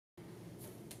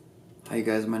Hi you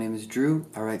guys, my name is Drew.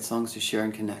 I write songs to share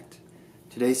and connect.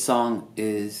 Today's song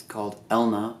is called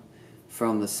Elna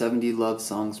from the 70 Love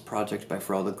Songs project by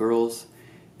For All the Girls,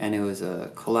 and it was a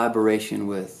collaboration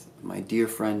with my dear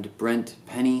friend Brent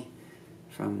Penny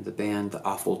from the band The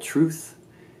Awful Truth,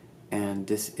 and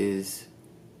this is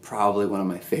probably one of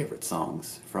my favorite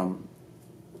songs from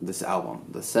this album.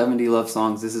 The 70 Love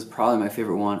Songs, this is probably my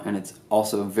favorite one, and it's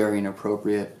also very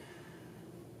inappropriate,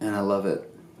 and I love it.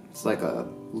 It's like a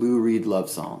Lou Reed love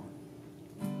song.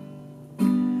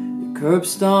 You curb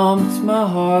stomped my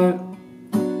heart,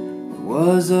 it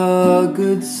was a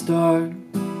good start.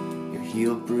 Your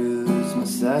heel bruised my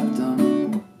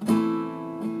septum.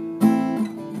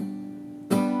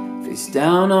 Face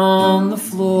down on the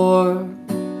floor,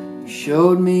 you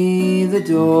showed me the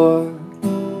door,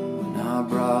 and I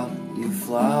brought you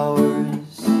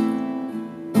flowers.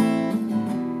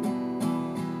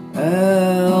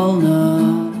 Elna,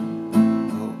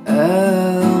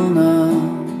 Elna,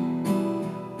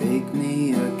 bake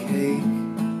me a cake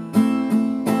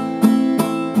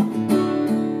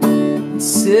and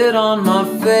sit on my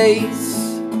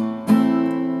face.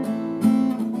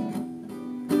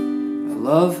 I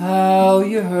love how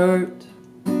you hurt,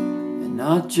 and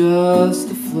not just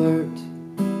a flirt,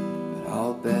 but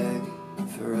I'll beg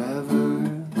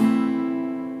forever.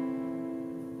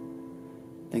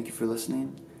 Thank you for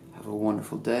listening. Have a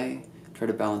wonderful day. Try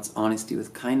to balance honesty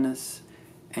with kindness,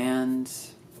 and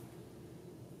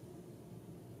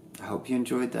I hope you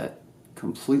enjoyed that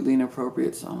completely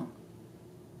inappropriate song.